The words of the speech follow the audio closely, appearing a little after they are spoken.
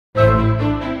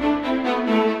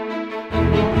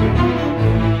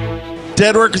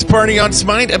Dead Workers Party on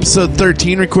Smite, episode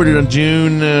 13, recorded on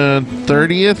June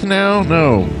 30th now?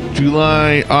 No,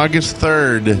 August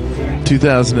 3rd,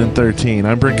 2013.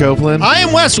 I'm Brent Copeland. I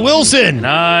am Wes Wilson. And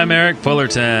I'm Eric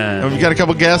Fullerton. We've got a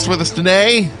couple guests with us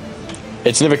today.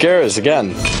 It's Nivicaris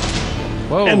again.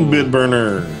 Whoa. And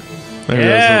Bitburner.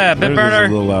 Yeah, Bitburner. A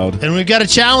little loud. And we've got a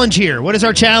challenge here. What is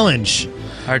our challenge?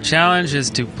 Our challenge is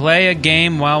to play a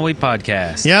game while we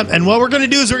podcast. Yep, and what we're going to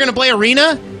do is we're going to play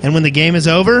Arena, and when the game is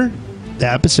over,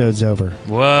 the episode's over.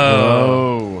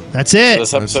 Whoa. That's it. So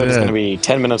this episode is going to be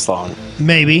 10 minutes long.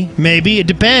 Maybe. It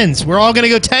depends. We're all going to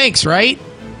go tanks, right?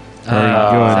 Is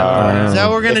that what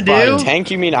we're going to do? By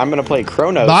tank, you mean I'm going to play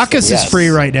Kronos? Bacchus Yes. is free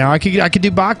right now. I could do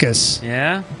Bacchus.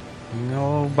 Yeah?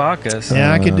 No Bacchus.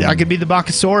 Yeah, I could be the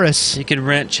Bacchusaurus. You could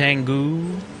rent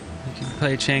Changu. You could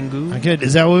play Changu. I could.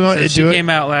 Is that what we want So to she do? came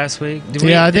out last week.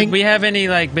 I think- Did we have any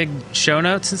like big show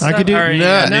notes and stuff? I could do- Or,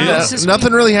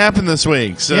 Nothing really happened this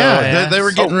week. So Yeah. they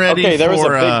were getting ready Okay, there was a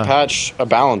for... big patch, a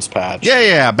balance patch.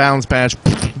 Yeah, balance patch.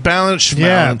 Balance.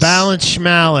 Yeah, balance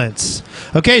schmalance.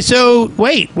 Okay, so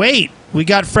wait. We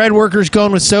got Fred Workers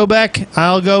going with Sobek.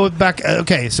 I'll go with Beck.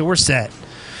 Okay, so we're set.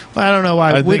 Well, I don't know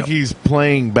why. I think he's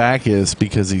playing Bacchus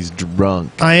because he's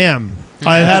drunk. I am.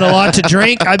 I've had a lot to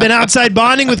drink. I've been outside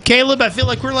bonding with Caleb. I feel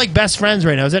like we're like best friends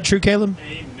right now. Is that true, Caleb?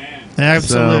 Amen.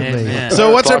 Absolutely. Amen.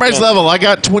 So what's everybody's level? I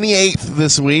got 28th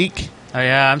this week. Oh,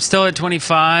 yeah, I'm still at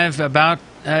 25, about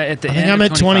at the I end. think I'm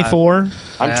of at 25. 24.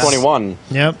 I'm Yes. 21.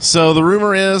 Yep. So the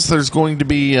rumor is there's going to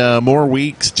be more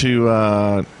weeks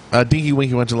to... Dinky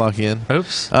Winky went to lock in.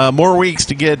 Oops. More weeks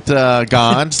to get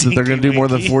gods. So they're going to do more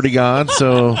than 40 gods.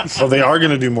 So Well, they are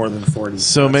going to do more than 40.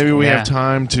 maybe we Yeah. have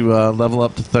time to level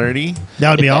up to 30.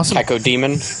 That would be awesome. Echo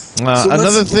Demon. So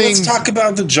Another thing. Let's talk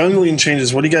about the jungling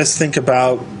changes. What do you guys think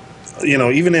about?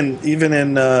 Even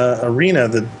in Arena,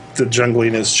 the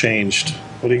jungling has changed.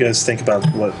 What do you guys think about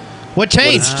what? What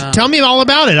changed? Tell me all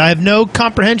about it. I have no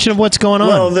comprehension of what's going on.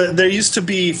 Well, there used to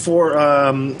be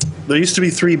there used to be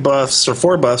 3 buffs or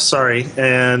 4 buffs, sorry,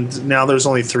 and now there's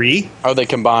only 3. Oh, they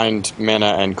combined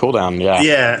mana and cooldown. Yeah.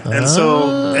 Yeah, and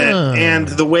so and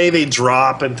the way they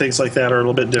drop and things like that are a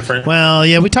little bit different. Well,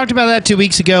 yeah, we talked about that 2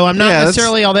 weeks ago. I'm not Yeah,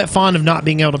 necessarily all that fond of not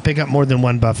being able to pick up more than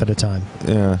one buff at a time.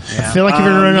 Yeah. I feel like if you're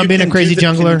running on You being a can crazy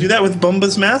Can you jungler, do that with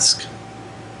Bumba's Mask?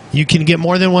 you can get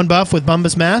more than one buff with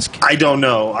Bumba's Mask? I don't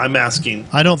know. I'm asking.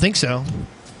 I don't think so.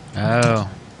 Oh.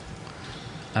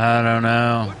 I don't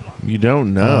know. You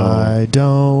don't know. I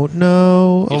don't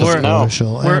know. He doesn't know.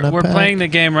 We're playing the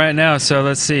game right now, so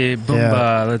let's see. Boomba.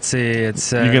 Yeah. Let's see.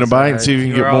 It's You gonna buy it and see if you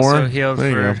can you're get more? also healed There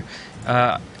you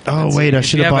for, Oh, wait, I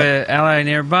should if have you bought... have an ally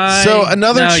nearby. So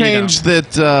another No, you change don't.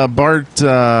 that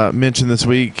Bart mentioned this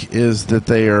week is that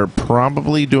they are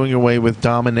probably doing away with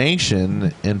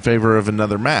domination in favor of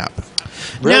another map.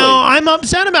 Really? No, I'm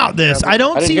upset about this. I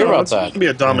don't I didn't see... hear about It's supposed that. to be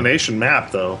a domination map,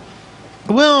 though.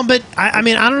 Well, but I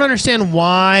mean, I don't understand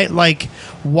why. Like,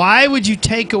 why would you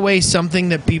take away something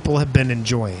that people have been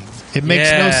enjoying? It makes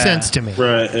no Yeah. sense to me.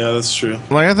 Right? Yeah, that's true.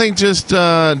 Like I think just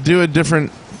do a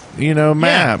different,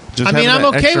 map. Just I mean, have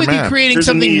I'm an okay extra with you map. creating There's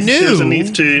something There's a new,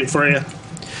 need for you.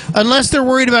 unless they're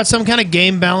worried about some kind of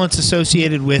game balance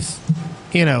associated with,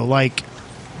 like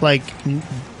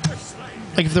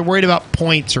if they're worried about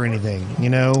points or anything,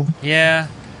 Yeah.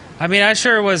 I mean, I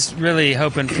sure was really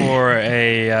hoping for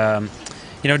a,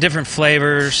 different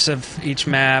flavors of each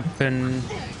map, and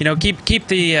keep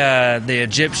the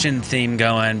Egyptian theme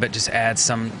going, but just add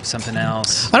something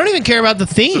else. I don't even care about the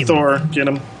theme. Thor, get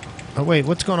him. Oh wait,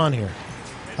 what's going on here?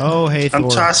 Oh hey, I'm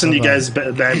Thor. tossing you Hold on. guys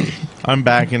back. I'm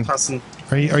backing. Tossing.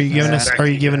 Are you giving us? Are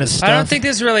you giving us stuff? I don't think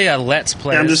this is really a let's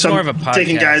play. I'm It's just more of a podcast.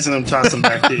 taking guys and I'm tossing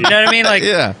back to you. You know what I mean? Like,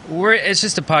 Yeah. it's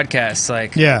just a podcast.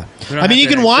 Like, Yeah, We don't I mean, have you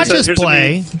to can watch actually- us Here's a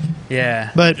play,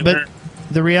 yeah, but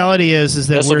the reality is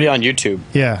that This will we're be on YouTube.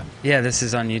 yeah. yeah. This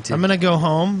is on YouTube. I'm gonna go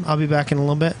home. I'll be back in a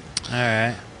little bit. All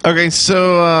right. Okay,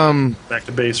 so Back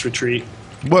to base retreat.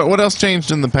 what else changed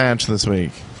in the patch this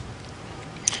week?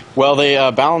 Well, they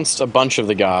balanced a bunch of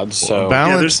the gods. So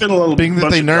Balance, there's been a little being that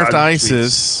bunch they of nerfed god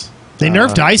ISIS. They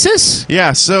nerfed ISIS.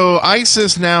 Yeah, so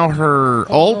ISIS now her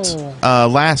ult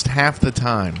lasts half the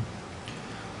time.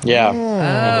 yeah.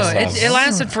 Oh, it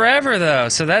lasted forever though.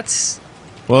 So that's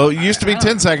Well, it used to be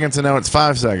 10 seconds and now it's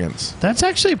 5 seconds. That's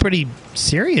actually pretty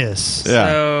serious.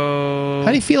 Yeah. so. How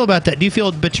do you feel about that? Do you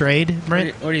feel betrayed,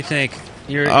 Brent? What do you think?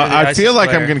 You're the I ISIS feel like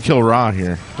player. I'm going to kill Ra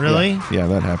here. Really? Yeah,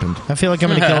 that happened. I feel like I'm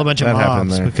gonna kill a bunch of That happened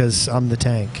mobs there. because I'm the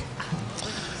tank.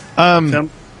 Tell me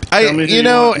who you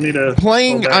want me to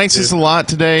playing go back ISIS to. a lot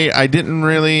today, I didn't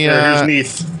really Here's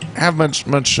Neath. have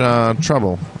much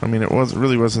trouble. I mean,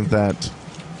 really wasn't that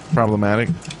problematic.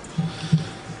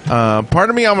 Part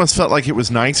of me almost felt like it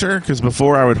was nicer because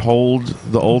before I would hold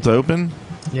the ult open,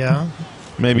 Yeah.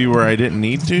 maybe where I didn't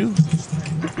need to.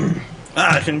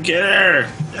 I can get her.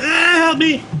 Help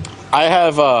me.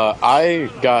 I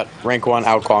got rank 1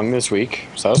 Ao Kwang this week,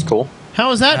 so that was cool. How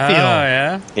does that Oh, feel?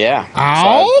 yeah? Yeah.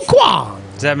 Ow, Kwang.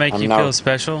 Does that make I'm you not- feel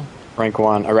special? Rank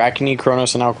 1 Arachne,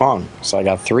 Kronos, and Ao Kwang. So I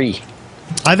got 3.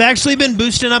 I've actually been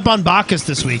boosting up on Bacchus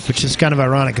this week, which is kind of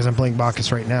ironic because I'm playing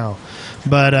Bacchus right now.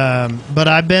 But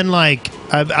I've been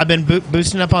I've been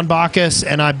boosting up on Bacchus,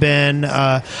 and I've been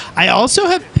I also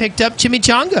have picked up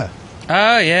Chimichanga.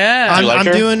 Oh, yeah. you like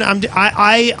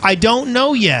her? I don't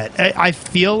know yet. I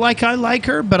feel like I like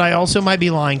her, but I also might be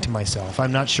lying to myself.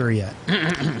 I'm not sure yet.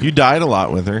 You died a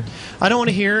lot with her. I don't want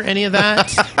to hear any of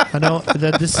that. I don't.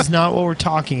 This is not what we're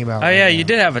talking about. Oh, right yeah, now. you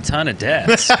did have a ton of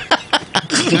deaths.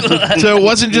 So it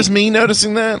wasn't just me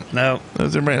noticing that? No. That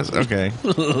was everybody else? Okay.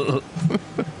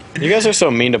 You guys are so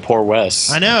mean to poor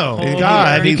Wes. I know. Oh, God,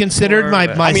 have you very considered my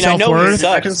poor. I mean, I know he self-worth? sucks,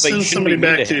 I can but send you shouldn't be somebody mean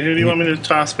back to to you. him. Who do you want me to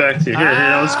toss back to? Here,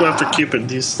 let's go after Cupid.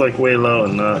 He's like way low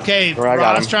and Okay, Where I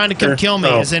got Ra's him. trying to come kill me.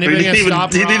 Oh, Is anybody he going to didn't stop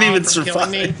even- he Ra didn't even from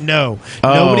killing me? survive. No.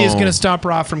 Oh. Nobody is going to stop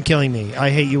Ra from killing me. I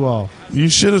hate you all. You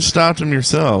should have stopped him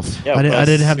yourself. Yeah, I Wes,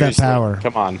 didn't have that seriously. power.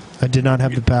 Come on. I did not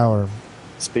have the power.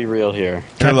 Let's be real here.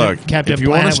 Hey, look, Captain if you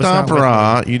want to Planet was stop not with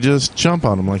Ra, you just jump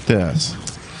on him like this.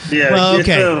 Yeah. Well, you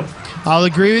okay. know. I'll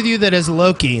agree with you that as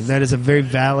Loki, that is a very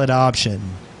valid option.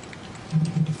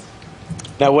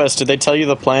 Now, Wes, did they tell you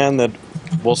the plan that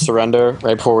we'll surrender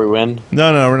right before we win?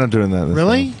 No, we're not doing that. this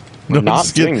Really? time. No, not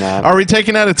just kidding. doing that. Are we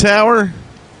taking out a tower?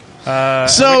 Are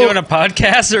So- we doing a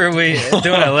podcast or are we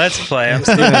doing a Let's Play? I'm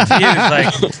still confused.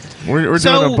 Like, We're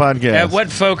So- doing a podcast. at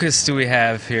what focus do we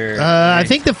have here? I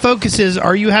think the focus is,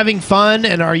 are you having fun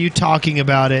and are you talking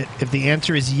about it? If the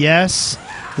answer is yes,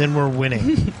 then we're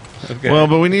winning. Okay. Well,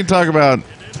 but we need to talk about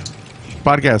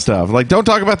podcast stuff. Like, don't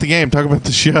talk about the game. Talk about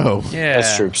the show. yeah.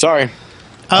 That's true. Sorry.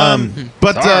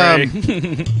 But Sorry.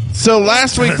 so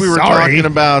last week we were Sorry. talking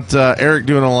about Eric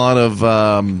doing a lot of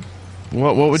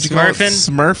what would you call it?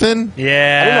 Smurfing.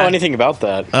 Yeah. I don't know anything about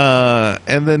that.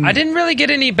 And then I didn't really get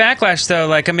any backlash though.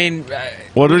 Like, I mean,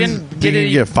 What we did you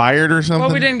get fired or something?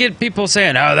 Well, we didn't get people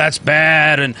saying, "Oh, that's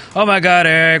bad," and "Oh my God,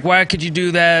 Eric, why could you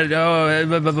do that?" Oh,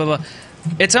 blah blah blah. blah.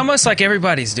 It's almost like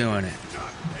everybody's doing it,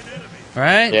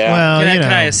 right? Yeah. Well, Can you know.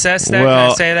 I assess that? Well,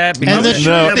 Can I say that? And Because the-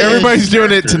 No, Yeah, but everybody's it's doing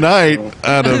it character. tonight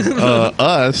out of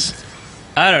us.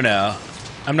 I don't know.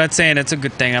 I'm not saying it's a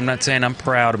good thing. I'm not saying I'm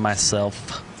proud of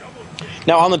myself.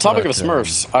 Now, on the topic of But,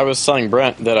 Smurfs, I was telling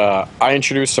Brent that I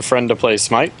introduced a friend to play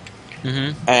Smite,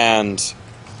 and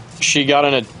she got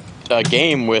in a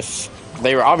game with.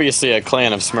 They were obviously a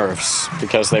clan of Smurfs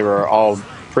because they were all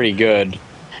pretty good.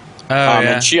 Oh yeah.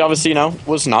 And she obviously,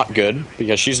 was not good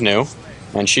because she's new,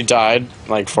 and she died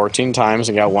like 14 times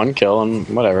and got 1 kill and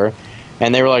whatever.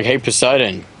 And they were like, "Hey,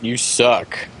 Poseidon, you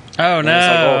suck." Oh And I was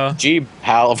like, no. well, gee,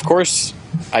 pal, of course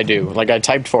I do. Like, I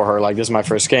typed for her, like, this is my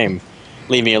first game.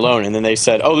 Leave me alone. And then they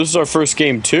said, oh, this is our first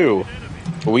game, too.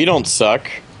 We don't suck.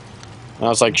 And I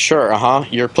was like, sure,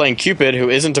 You're playing Cupid, who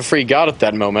isn't a free god at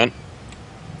that moment.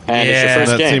 And it's Yeah. your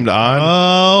first That game. seemed odd.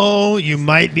 Oh, you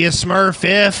might be a Smurf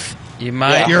if You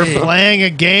might. you're be. playing a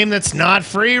game that's not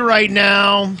free right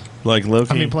now. Like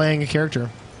Loki. I mean, playing a character.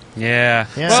 Yeah.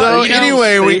 Yeah. So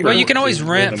anyway, Well, you can always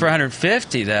rent for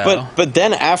 150 though. But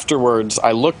then afterwards,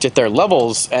 I looked at their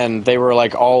levels, and they were,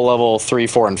 like, all level 3,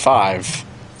 4, and 5.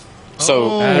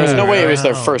 So there's no way it was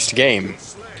their wow. first game.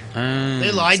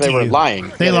 They lied They to were you.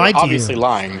 lying. They Yeah, lied were to obviously you.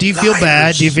 lying. Do you feel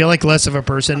bad? Do you feel like less of a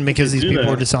person because these do people that.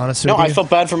 were dishonest No, with I you? felt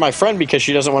bad for my friend because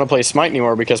she doesn't want to play Smite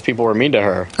anymore because people were mean to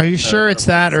her. Are you sure it's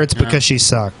that, or it's because she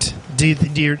sucked? Do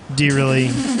you really?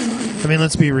 I mean,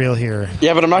 let's be real here.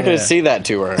 Yeah, but I'm not going Yeah. to say that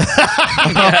to her.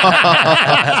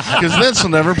 Because then she'll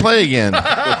never play again.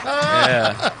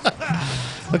 yeah.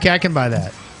 Okay, I can buy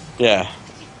that. Yeah.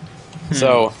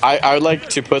 So I would like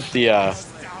to put the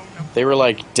they were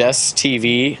like DES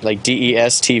TV, like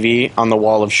DES TV on the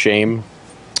wall of shame.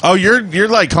 Oh, you're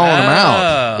like calling them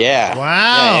out. Oh. Yeah. Wow. Yeah,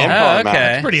 I am calling them out.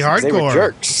 okay. Pretty They were hardcore.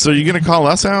 jerks. So you're gonna call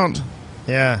us out?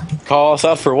 Yeah. Call us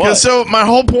out for what? So my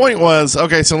whole point was,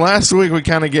 okay, so last week we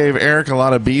kind of gave Eric a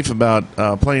lot of beef about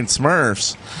playing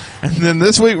Smurfs, and then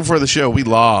this week before the show we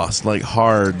lost like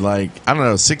hard, like I don't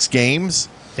know, 6 games,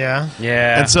 Yeah.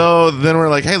 Yeah. and so then we're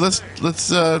like, hey, let's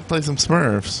play some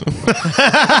Smurfs,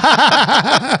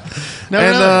 No,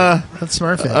 and no. Let's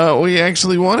Smurf it. we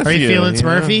actually won a Are few. you feeling know?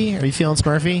 Smurfy? Are you feeling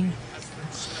Smurfy?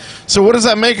 So what does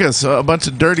that make us? A bunch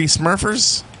of dirty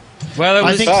Smurfers? well, it I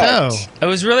was, think fact. so. it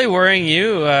was really worrying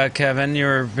you, Kevin. You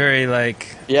were very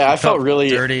like. Yeah, I felt really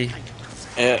dirty.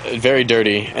 very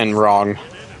dirty and wrong.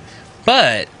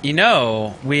 But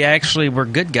we actually were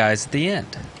good guys at the end.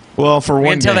 Well, for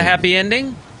one Until the game. happy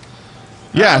ending.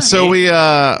 Yeah, so we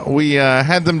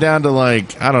had them down to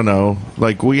like, I don't know,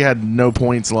 like we had no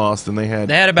points lost, and they had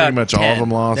about pretty much 10. all of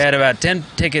them lost. They had about 10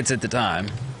 tickets at the time.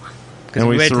 Because And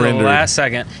we we waited till the surrendered. last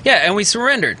second. Yeah, and we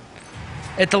surrendered.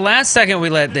 At the last second, we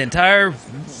let the entire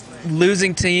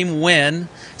losing team win.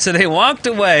 So they walked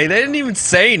away. They didn't even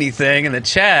say anything in the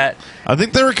chat. I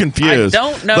think they were confused.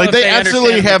 I don't know Like if they they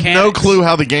absolutely understand have no mechanics. clue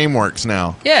how the game works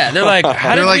now. Yeah, they're like, how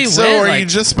They're did like, we so win? are Like, you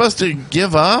just supposed to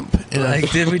give up?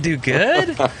 like, did we do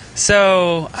good?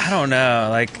 So I don't know.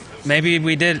 Like maybe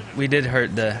we did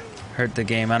hurt the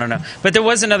game. I don't know. But there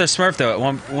was another Smurf though at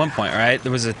one point, right?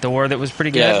 There was a Thor that was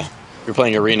pretty good. Yeah, you're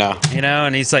playing Arena.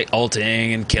 And he's like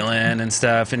ulting and killing and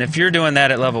stuff. And if you're doing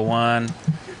that at level 1,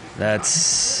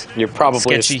 that's You're probably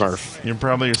sketchy. a Smurf. You're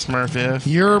probably a Smurf if.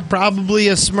 You're probably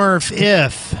a Smurf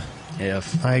if.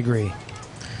 if. I agree.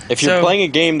 If you're So- playing a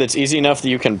game that's easy enough that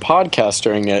you can podcast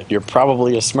during it, you're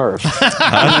probably a Smurf.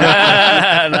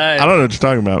 Nice. I don't know what you're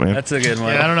talking about, man. That's a good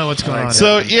one. Yeah, I don't know what's going on.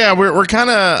 So yeah, we're kind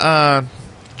of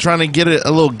trying to get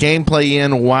a little gameplay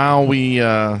in while we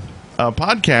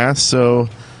podcast. So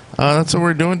that's what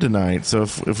we're doing tonight. So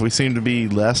if we seem to be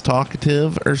less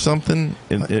talkative or something,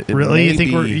 it Really, may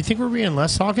you think we're being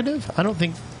less talkative? I don't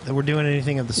think that we're doing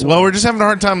anything of the sort. Well, we're just having a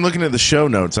hard time looking at the show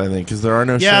notes. I think because there are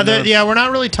no show notes. We're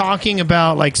not really talking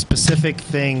about like specific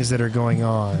things that are going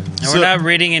on. And So- we're not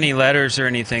reading any letters or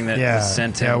anything that was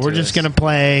sent in. Yeah, we're to just us. gonna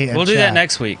play. And We'll do that chat.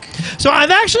 next week. So I've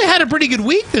actually had a pretty good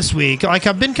week this week. Like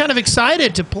I've been kind of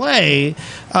excited to play.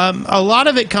 A lot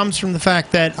of it comes from the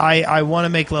fact that I want to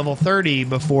make level 30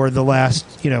 before the last,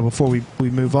 before we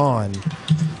move on.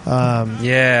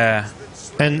 Yeah.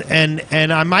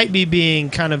 And I might be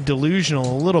being kind of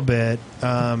delusional a little bit,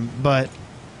 but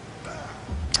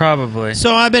Probably.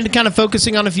 so I've been kind of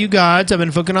focusing on a few gods. I've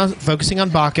been focusing on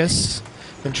Bacchus.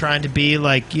 Been trying to be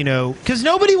like, because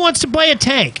nobody wants to play a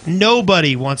tank.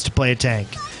 Nobody wants to play a tank.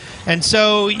 And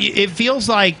so it feels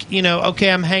like, okay,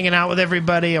 I'm hanging out with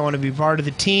everybody. I want to be part of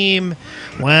the team.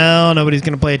 Well, nobody's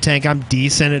going to play a tank. I'm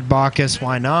decent at Bacchus.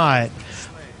 Why not?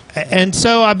 And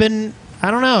so I've been,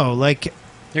 I don't know, like...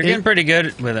 You're getting pretty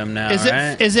good with them now,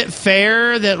 right? Is it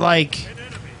fair that, like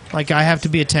I have to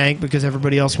be a tank because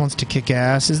everybody else wants to kick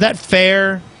ass? Is that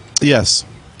fair? Yes.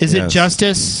 Is it Yes.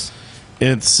 justice?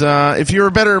 It's if you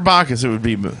were better at Bacchus, it would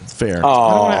be fair.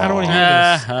 I don't want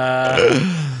to hear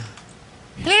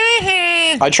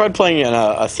this. I tried playing in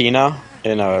Athena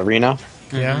in Arena.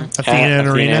 Yeah, Athena and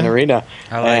Arena.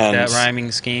 I like And that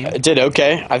rhyming scheme. It did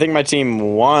okay. I think my team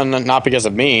won, not because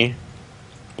of me,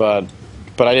 but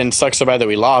I didn't suck so bad that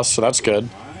we lost, so that's good.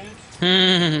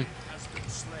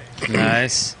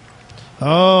 Nice.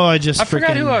 Oh, I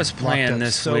forgot who I was locked playing up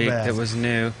this so week bad. that was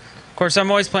new. Of course, I'm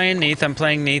always playing Neath. I'm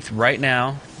playing Neath right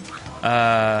now.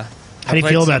 How do you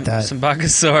feel about that? Some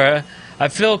Bacchusora. I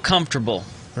feel comfortable.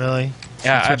 Really?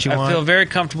 Yeah, That's what you I want? feel very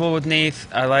comfortable with Neath.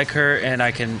 I like her, and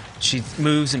she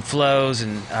moves and flows,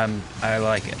 and I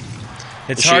like it.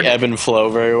 It's Does she hard, ebb and flow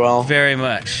very well? very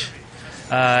much.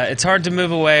 It's hard to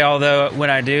move away, although when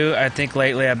I do, I think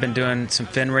lately I've been doing some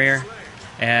Fenrir.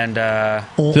 And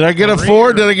Did I get a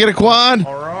 4? Did I get a quad?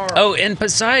 and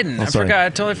Poseidon. I sorry.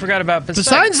 totally forgot about Poseidon.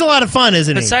 Poseidon's a lot of fun,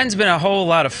 isn't he? Poseidon's been a whole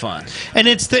lot of fun. And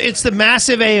it's the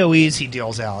massive AoEs he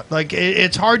deals out. Like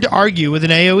it's hard to argue with an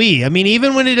AoE. I mean,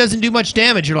 even when it doesn't do much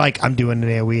damage, you're like, I'm doing an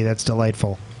AoE. That's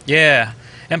delightful. Yeah,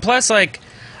 and plus, like,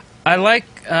 I like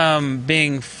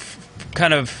being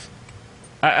kind of.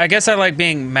 I guess I like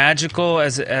being magical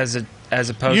as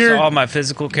opposed You're- to all my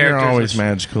physical characters. You're always which-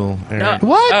 magical, No, Eric.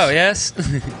 What? Oh yes.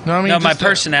 No, I mean No, my just,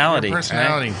 personality, your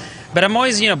personality. But I'm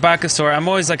always, Bacchusor. I'm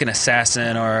always like an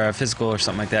assassin or a physical or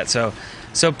something like that. So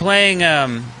playing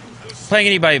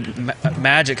anybody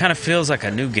magic kind of feels like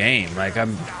a new game. Like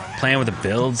I'm playing with the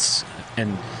builds,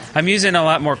 and I'm using a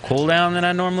lot more cooldown than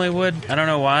I normally would. I don't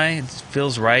know why. It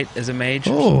feels right as a mage.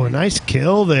 Oh, nice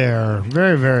kill there.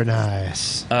 Very, very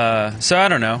nice. So I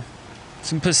don't know.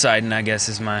 Some Poseidon, I guess,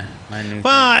 is my new.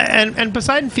 Well, and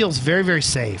Poseidon feels very, very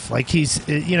safe. Like he's,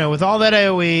 with all that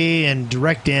AoE and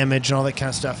direct damage and all that kind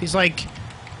of stuff, he's like,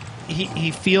 he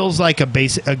feels like a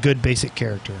good basic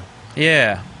character. thing.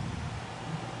 Yeah.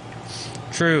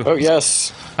 True. Oh,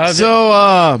 yes.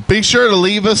 So be sure to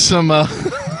leave us some.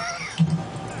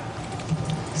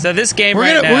 So this game We're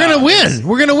right gonna now win. is-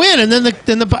 We're gonna win, and then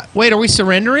the wait. Are we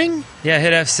surrendering? Yeah,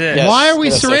 hit F6. Yes. Why are we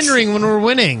Yes, surrendering when we're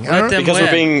winning? I Let don't- them Because we're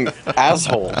win. being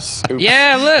assholes. Oops.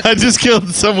 Yeah, look. I just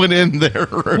killed someone in there.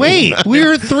 Wait, we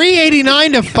were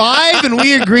 389 to 5, and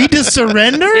we agreed to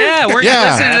surrender. Yeah, we're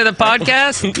Yeah. listening to the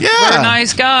podcast. Yeah. We're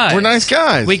nice guys. We're nice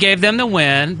guys. We gave them the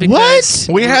win. Because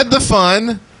What? We had the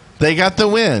fun, They got the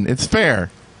win. It's fair.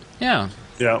 Yeah.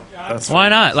 Yeah, that's Why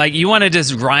not? Like, you want to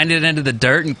just grind it into the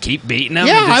dirt and keep beating them?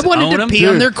 Yeah, and I just wanted own to them? pee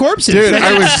on their corpses. Dude, That's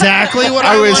I was- exactly what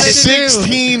I, I was wanted to do.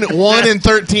 16, 1, and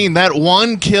 13. That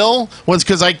one kill was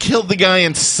because I killed the guy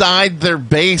inside their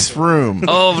base room.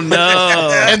 Oh, no.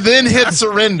 And then hit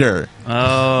surrender.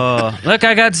 Oh. Look,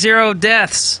 I got 0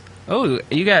 deaths. Oh,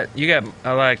 you got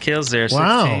a lot of kills there.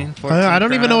 Wow. 16, 14 I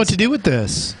don't even know what crowns. to do with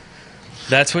this.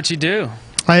 That's what you do.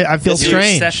 I feel You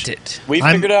strange. accept it. We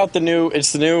I'm- figured out the new.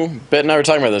 It's the new. Bet and I were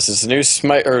talking about this. It's the new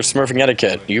Smite or Smurfing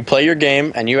etiquette. You play your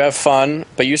game and you have fun,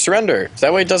 but you surrender.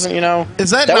 That way, it doesn't.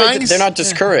 Is that way nice? they're not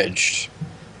discouraged.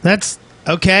 That's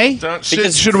okay.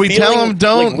 Should we tell them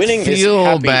don't winning feel is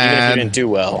happy bad? even if you didn't do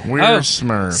well? We're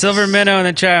Smurfs. Silver Minnow in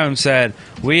the chat room said,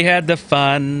 "We had the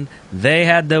fun, they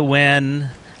had the win.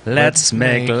 Let's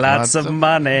make lots of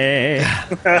money."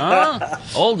 Huh?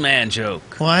 Old man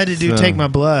joke. Well, I had to do So- take my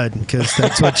blood because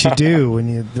that's what you do when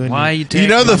you. Why you take You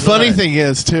know, the my funny blood? thing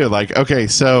is, too, like, okay,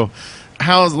 so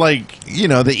how, like,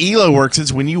 the ELO works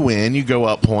is when you win, you go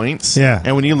up points. Yeah.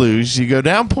 And when you lose, you go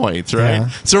down points, right? Yeah.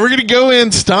 So we're going to go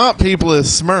in, stomp people as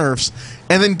Smurfs,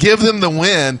 and then give them the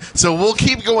win. So we'll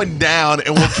keep going down,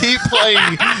 and we'll keep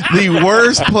playing the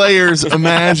worst players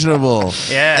imaginable.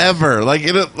 Yeah. Ever. Like,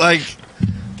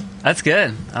 That's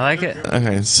good. I like it.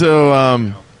 okay, so,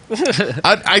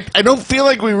 I don't feel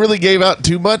like we really gave out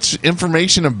too much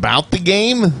information about the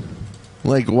game.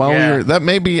 Like, while Yeah. we were, that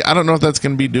may be, I don't know if that's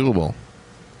going to be doable.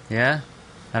 Yeah.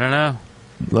 I don't know.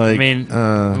 Like, I mean,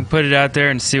 we'll put it out there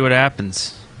and see what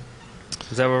happens.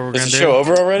 Is that what we're Is going the to do? show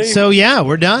over already? So yeah,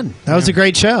 we're done. That was a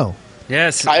great show.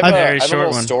 Yes. I have, a a, very I have a short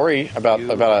little one. story about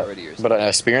an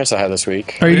experience I had this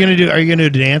week. Are you gonna do a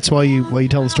dance while you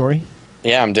tell the story?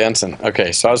 Yeah, I'm dancing.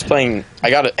 Okay, so I was playing. I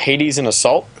got Hades in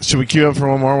Assault, should we queue up for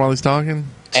one more while he's talking?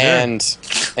 and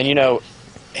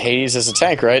Hades is a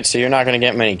tank, right? So you're not going to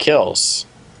get many kills.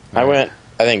 I went,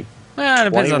 I think, Well, it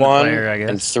depends on the 21 player, I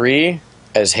and guess. 3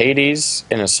 as Hades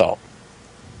in Assault.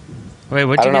 Wait,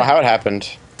 what? I don't know how it happened.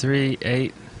 3,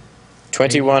 8,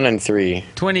 21 and 3.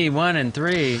 21 and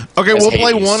 3. Okay, As we'll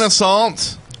play Hades. one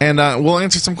assault, and we'll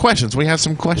answer some questions. We have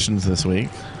some questions this week.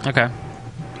 Okay.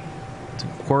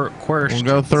 Quirst. We'll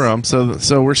go through them.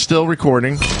 So we're still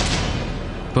recording,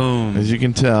 Boom. as you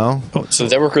can tell. So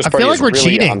the Workers I Party feel like is we're really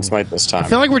cheating. on Smite this time. I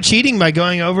feel like we're cheating by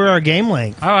going over our game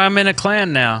length. Oh, I'm in a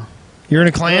clan now. You're in a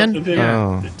It clan. didn't,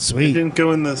 Oh, it Sweet. didn't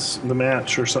go in the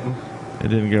match or something. it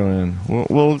didn't go in.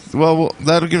 Well,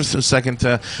 that'll give us a second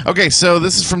to. Okay, so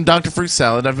this is from Dr. Fruit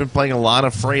Salad. I've been playing a lot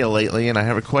of Freya lately, and I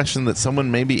have a question that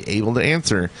someone may be able to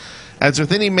answer. As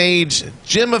with any mage,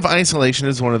 Gem of Isolation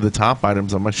is one of the top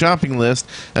items on my shopping list,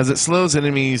 as it slows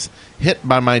enemies hit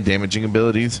by my damaging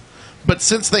abilities. But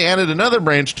since they added another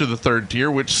branch to the 3rd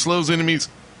tier, which slows enemies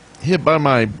hit by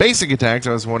my basic attacks,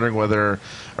 I was wondering whether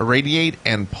Irradiate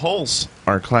and Pulse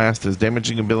are classed as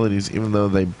damaging abilities, even though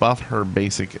they buff her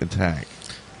basic attack.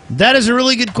 That is a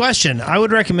really good question. I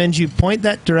would recommend you point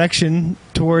that direction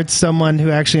towards someone who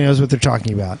actually knows what they're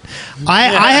talking about. I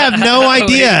have no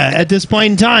idea at this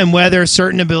point in time whether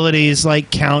certain abilities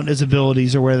count as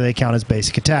abilities or whether they count as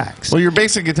basic attacks. Well, your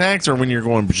basic attacks are when you're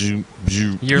going bzoo,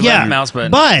 bzoo, Your Yeah, left mouse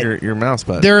button. but your mouse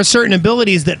button. there are certain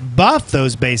abilities that buff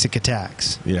those basic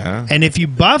attacks. Yeah. And if you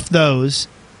buff those,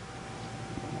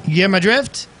 you get my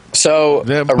drift? So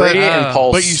Yeah, Irradiate and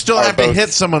Pulse, but you still are have to both- hit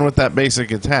someone with that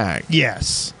basic attack.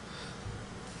 Yes.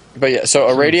 But yeah, so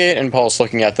Irradiate and Pulse,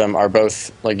 looking at them, are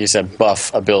both, like you said,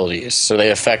 buff abilities. So they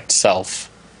affect self.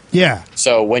 Yeah.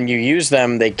 So when you use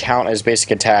them, they count as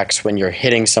basic attacks when you're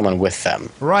hitting someone with them.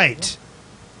 Right.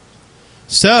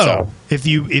 So if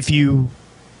you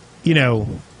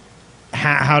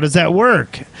how does that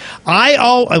work?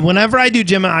 Whenever I do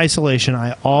Gem of Isolation,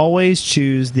 I always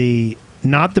choose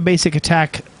not the basic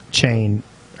attack chain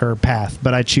or path,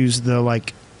 but I choose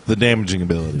The damaging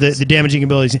abilities. the damaging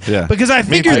abilities. Yeah. Because I Me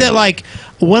figure too. that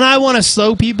when I want to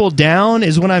slow people down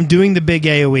is when I'm doing the big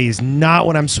AoEs, not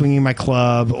when I'm swinging my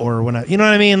club or when you know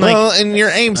what I mean? Well, and your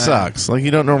aim sucks.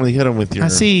 You don't normally hit them with your. I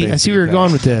see basic where you're attack.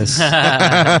 going with this.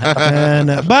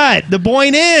 But the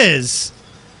point is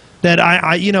that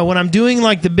I when I'm doing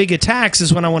the big attacks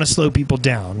is when I want to slow people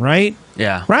down, right?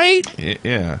 Yeah. Right?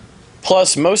 Yeah.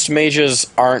 Plus, most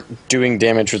mages aren't doing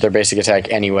damage with their basic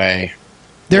attack anyway.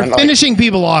 They're And, finishing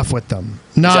people off with them.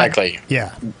 Not, Exactly.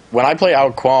 Yeah. When I play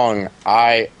Ao Kuang,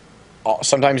 I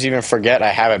sometimes even forget I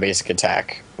have a basic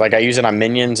attack. I use it on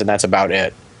minions, and that's about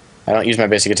it. I don't use my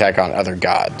basic attack on other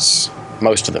gods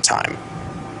most of the time.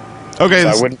 Okay, So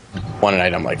I this- wouldn't want an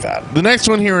item like that. The next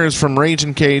one here is from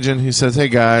Raging Cajun, who says, "Hey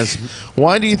guys,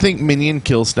 why do you think minion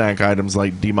kill stack items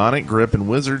like Demonic Grip and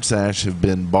Wizard Sash have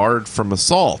been barred from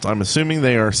Assault? I'm assuming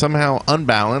they are somehow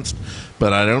unbalanced,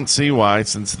 but I don't see why,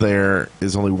 since there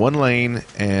is only one lane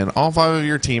and all 5 of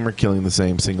your team are killing the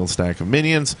same single stack of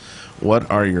minions. What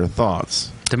are your thoughts?"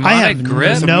 Demonic I have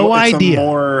grip. no It's idea. a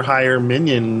more higher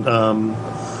minion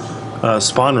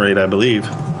spawn rate, I believe.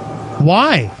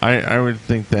 Why? I would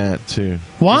think that too.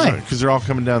 Why? Because they're all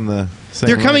coming down the same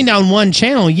They're coming lane. down one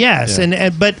channel, yes, Yeah.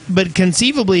 and but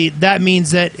conceivably that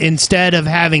means that instead of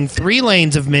having 3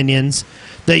 lanes of minions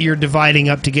that you're dividing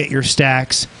up to get your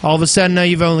stacks, all of a sudden now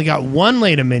you've only got 1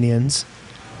 lane of minions.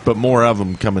 But more of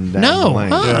them coming down No, the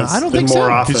lane. I don't think and more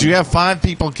so. often. Because you have 5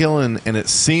 people killing, and it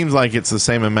seems like it's the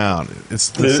same amount. It's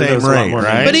the There's same a lot rate, more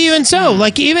right? But even so,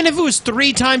 like even if it was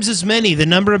 3 times as many, the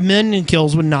number of minion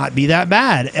kills would not be that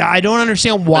bad. I don't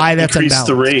understand why that's Increase unbalanced.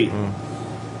 the rate.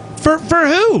 For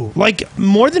who? Like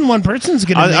more than one person's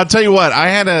gonna. I'll tell you what. I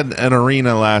had an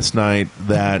arena last night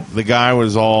that the guy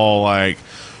was all like,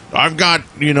 "I've got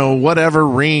whatever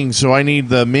ring, so I need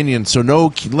the minions. So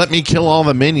no, let me kill all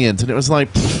the minions." And it was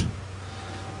like, pfft.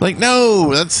 Like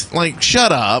no, that's like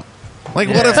shut up. Like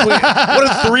what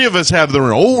if 3 of us have the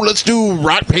ring? Oh, let's do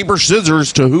rock paper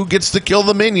scissors to who gets to kill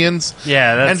the minions.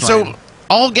 Yeah, that's and so lame.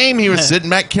 all game he was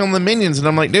sitting back killing the minions, and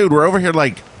I'm like, dude, we're over here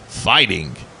like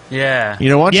fighting. Yeah. You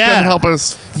know, why don't you Yeah. come help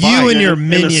us? You fight? and your In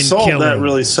minion Assault, killing. that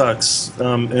really sucks.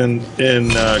 In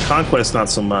Conquest, not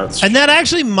so much. And that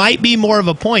actually might be more of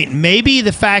a point. Maybe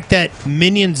the fact that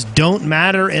minions don't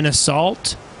matter in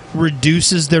Assault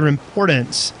reduces their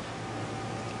importance.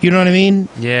 You know what I mean?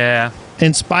 Yeah.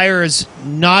 Inspires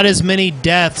not as many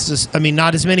deaths.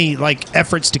 Not as many like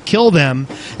efforts to kill them,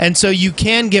 and so you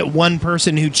can get one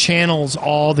person who channels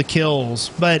all the kills.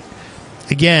 But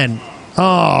again,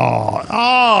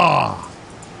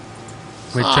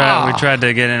 We tried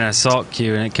to get in an assault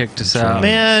queue and it kicked us out.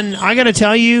 man, I got to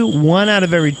tell you, 1 out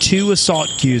of every 2 assault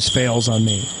queues fails on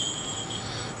me.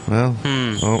 Well,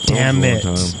 Damn it!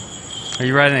 Are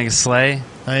you riding a sleigh?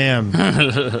 I am.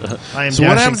 I am. So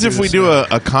what dashing happens if through we the do snow.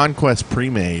 a conquest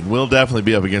pre-made? We'll definitely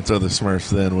be up against other Smurfs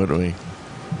then, wouldn't we?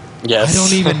 Yes. I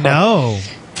don't even know.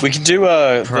 We can do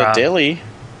the Prob- daily.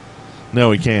 No,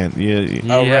 we can't. Yeah. You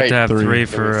Oh, have right. to have 3. 3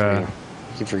 for. I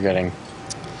keep forgetting.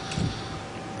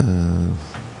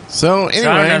 So anyway,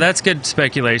 So I don't know. That's good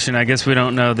speculation. I guess we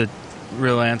don't know the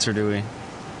real answer, do we?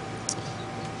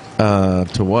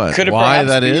 to what? Could it Why perhaps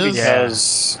that be is?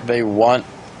 because they want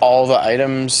all the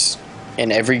items in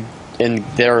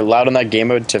they're allowed in that game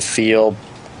mode to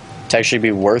actually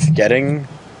be worth getting.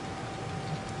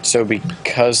 So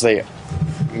because they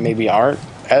maybe aren't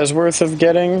as worth of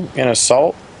getting in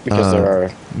Assault because there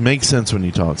are Makes sense when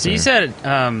you talk. So you there.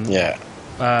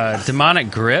 said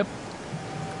demonic grip.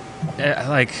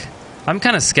 I'm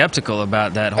kind of skeptical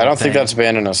about that whole I don't think thing. that's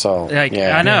banned in Assault.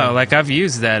 I know. Like I've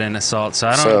used that in Assault, so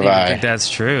I don't So have even I. think that's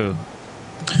true.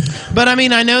 But I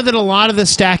mean, I know that a lot of the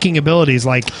stacking abilities,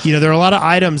 like there are a lot of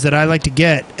items that I like to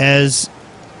get as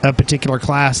a particular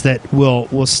class that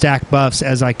will stack buffs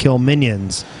as I kill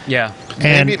minions. Yeah.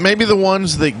 And maybe the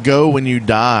ones that go when you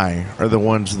die are the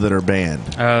ones that are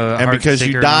banned. And because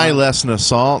you die less in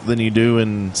Assault than you do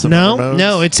in some other modes?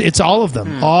 no, it's all of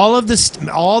them. All of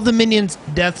the minions'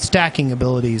 death stacking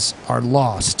abilities are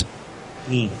lost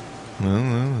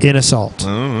in Assault.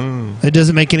 It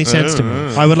doesn't make any sense to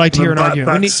me. I would like to hear an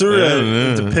argument. We need-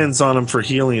 Batsura depends on him for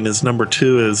healing. His number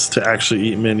 2 is to actually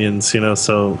eat minions,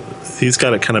 so he's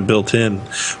got it kind of built in,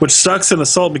 which sucks in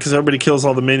Assault because everybody kills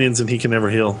all the minions and he can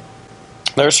never heal.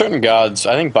 There are certain gods,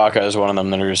 I think Baka is one of them,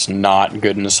 that are just not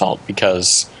good in Assault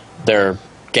because they're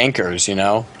gankers,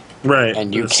 Right.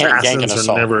 And you can't gank an Assassins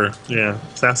Assault.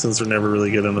 Assassins are never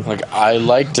really good in the... Like, I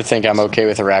like to think I'm okay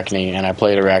with Arachne, and I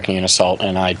played Arachne in Assault,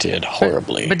 and I did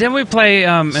horribly. But didn't we play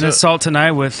an Assault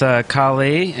tonight with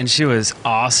Kali, and she was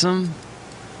awesome?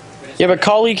 Yeah, but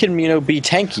Kali can, be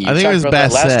tanky. I think it was Talked about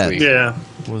that last Bastet. week. Yeah.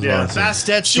 Was Yeah. awesome.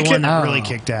 Bastet's She the can- one that Oh. really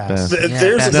kicked ass. Best. Yeah,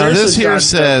 There's that's- Now, a this here god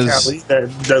says- Kali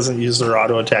that doesn't use their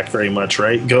auto attack very much,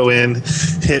 right? Go in,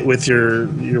 hit with your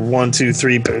 1, 2,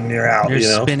 3, and you're out. You're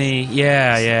spinny.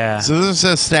 Yeah. So this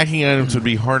says stacking items would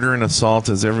be harder in Assault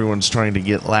as everyone's trying to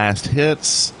get last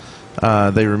hits.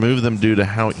 They remove them due to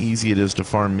how easy it is to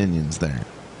farm minions there.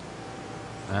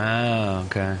 Oh,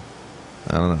 okay.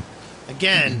 I don't know.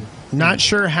 Again, not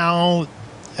sure how.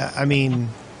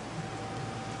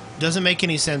 Doesn't make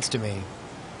any sense to me.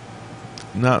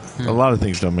 Not a lot of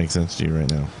things don't make sense to you right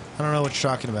now. I don't know what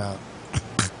you're talking about.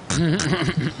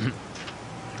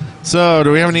 So,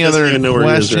 do we have any Doesn't other even know where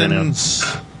he is right now. questions?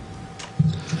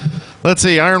 Let's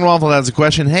see. Iron Waffle has a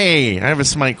question. Hey, I have a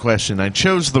Smite question. I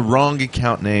chose the wrong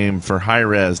account name for high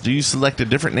res. Do you select a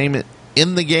different name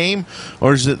in the game,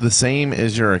 or is it the same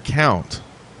as your account?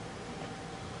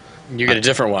 You get a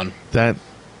different one. That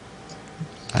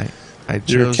I chose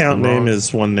Your account the wrong- name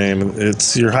is one name.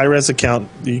 It's your high res account.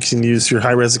 You can use your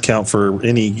high res account for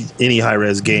any high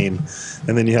res game,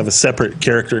 and then you have a separate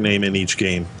character name in each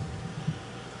game.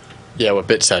 Yeah, what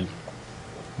Bit said.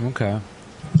 Okay.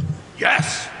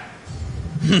 Yes.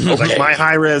 Like my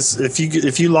high res,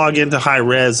 if you log into high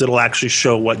res, it'll actually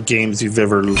show what games you've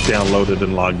ever downloaded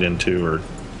and logged into, or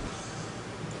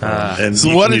and So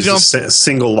you what can did use y'all- a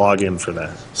single login for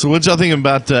that. So what y'all think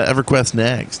about EverQuest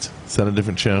Next? Is that a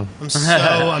different show?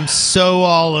 I'm so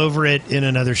all over it in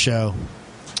another show.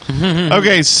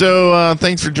 Okay, so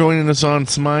thanks for joining us on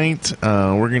Smite.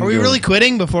 We're gonna. Are we really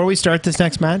quitting before we start this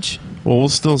next match? Well, we'll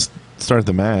still start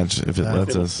the match if it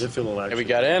lets us. If it'll Hey, actually. we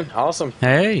got in. Awesome.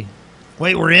 Hey.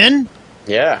 Wait, we're in?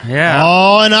 Yeah. Yeah.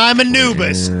 Oh, and I'm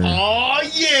Anubis. Oh,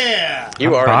 yeah.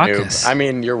 You are a Bacchus. noob. I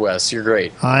mean, you're Wes. You're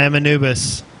great. I am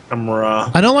Anubis. I'm raw.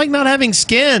 I don't like not having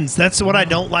skins. That's what I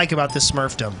don't like about this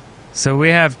Smurfdom. So we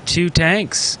have 2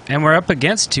 tanks, and we're up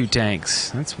against 2 tanks.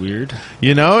 That's weird.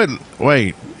 You know,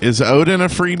 wait, is Odin a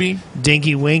freebie?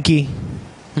 Dinky Winky.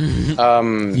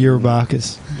 You're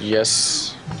Bacchus.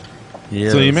 Yes. Yeah.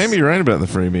 So you may be right about the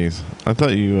freebies. I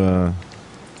thought you.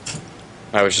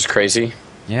 I was just crazy.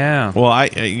 Yeah. Well,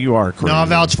 you are crazy. No, I'll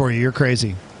vouch for you. You're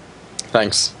crazy.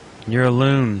 Thanks. You're a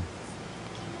loon.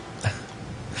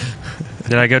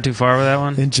 Did I go too far with that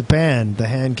one? In Japan, the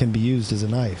hand can be used as a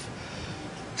knife.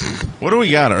 What do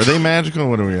we got? Are they magical?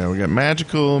 What do we got? We got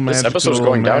magical. This episode's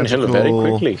going downhill very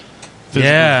quickly. Physical,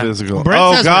 Yeah. Physical. Brent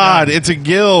Oh says we're God! done. It's a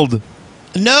guild.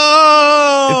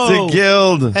 No! It's a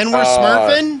guild. And we're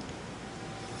smurfing?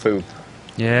 Food.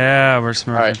 Yeah, we're All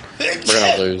smurfing. right. We're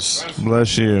going to lose.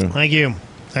 Bless you. Thank you.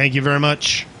 Thank you very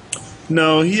much.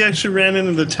 No, he actually ran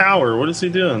into the tower. What is he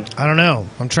doing? I don't know.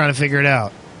 I'm trying to figure it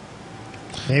out.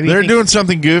 Maybe They're he- doing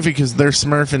something goofy because they're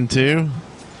smurfing too,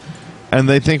 and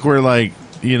they think we're like,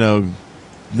 no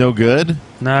good.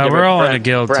 No, Yeah, we're but all in a Brent-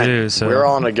 guild Brent, too. So We're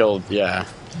all in a guild, yeah.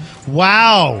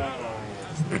 Wow.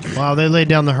 Wow, they laid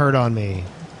down the hurt on me.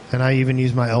 And I even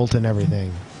used my ult and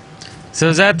everything. So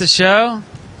is that the show?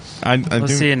 We'll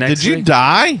see you next Did you week.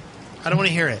 die? I don't want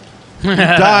to hear it. You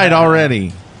died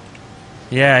already.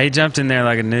 Yeah, he jumped in there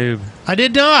like a noob. I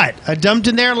did not. I dumped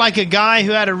in there like a guy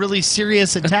who had a really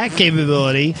serious attack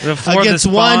capability Before the against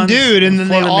one spawns, dude, and then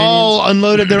they before the all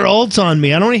unloaded their ults on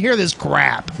me. I don't want to hear this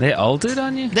crap. They ulted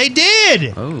on you? They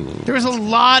did. Oh. There was a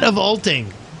lot of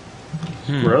ulting.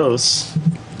 Gross.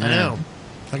 I know.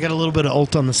 I got a little bit of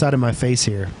ult on the side of my face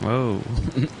here. Whoa.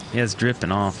 Yeah, it's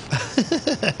dripping off.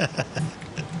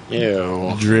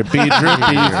 Ew. Drippy,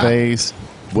 drippy face,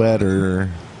 wetter.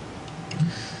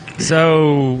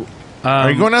 So,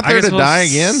 Are you going out I there guess to we'll die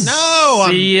again? No.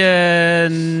 See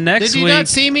next Did you week. not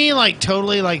see me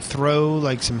totally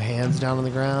throw some hands down on the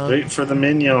ground? Wait for the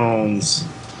minions.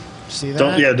 See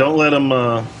that? Don't let them.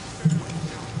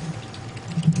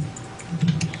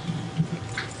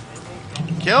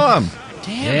 Kill him.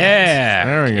 Damn. Yeah.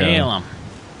 There we go. Kill 'em.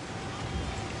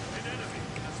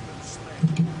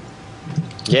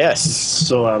 Yes.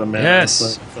 So out of man. Yes.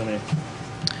 That's funny.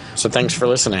 So thanks for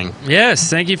listening. Yes,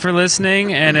 thank you for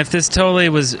listening. And if this totally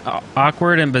was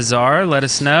awkward and bizarre, let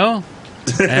us know,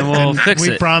 and we'll fix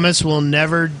We it. promise we'll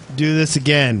never do this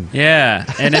again. Yeah,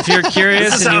 and if you're This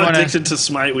curious is and you how want to, addicted to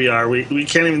Smite we are. We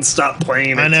can't even stop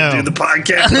playing it I know. to do the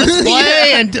podcast.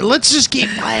 Play and let's just keep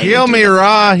playing. Heal me,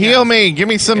 Ra. Heal me. Give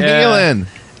me some Yeah. healing.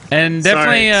 and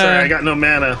definitely, sorry, I got no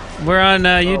mana. we're on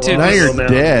YouTube. Now well, you're now.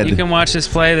 dead. You can watch us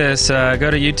play this. Go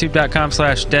to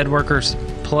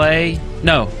youtube.com/deadworkersplay.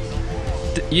 No.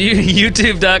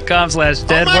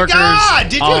 youtube.com/deadworkers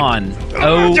Did you- on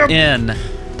ON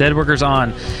Deadworkers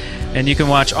on, and you can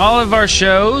watch all of our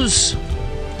shows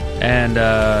and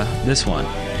this one.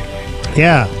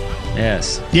 Yeah.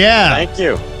 Yes. Yeah. Thank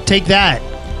you. Take that,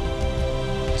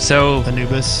 So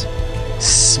Anubis.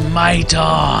 smite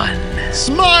on.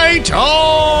 Smite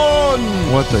on!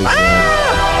 What they said.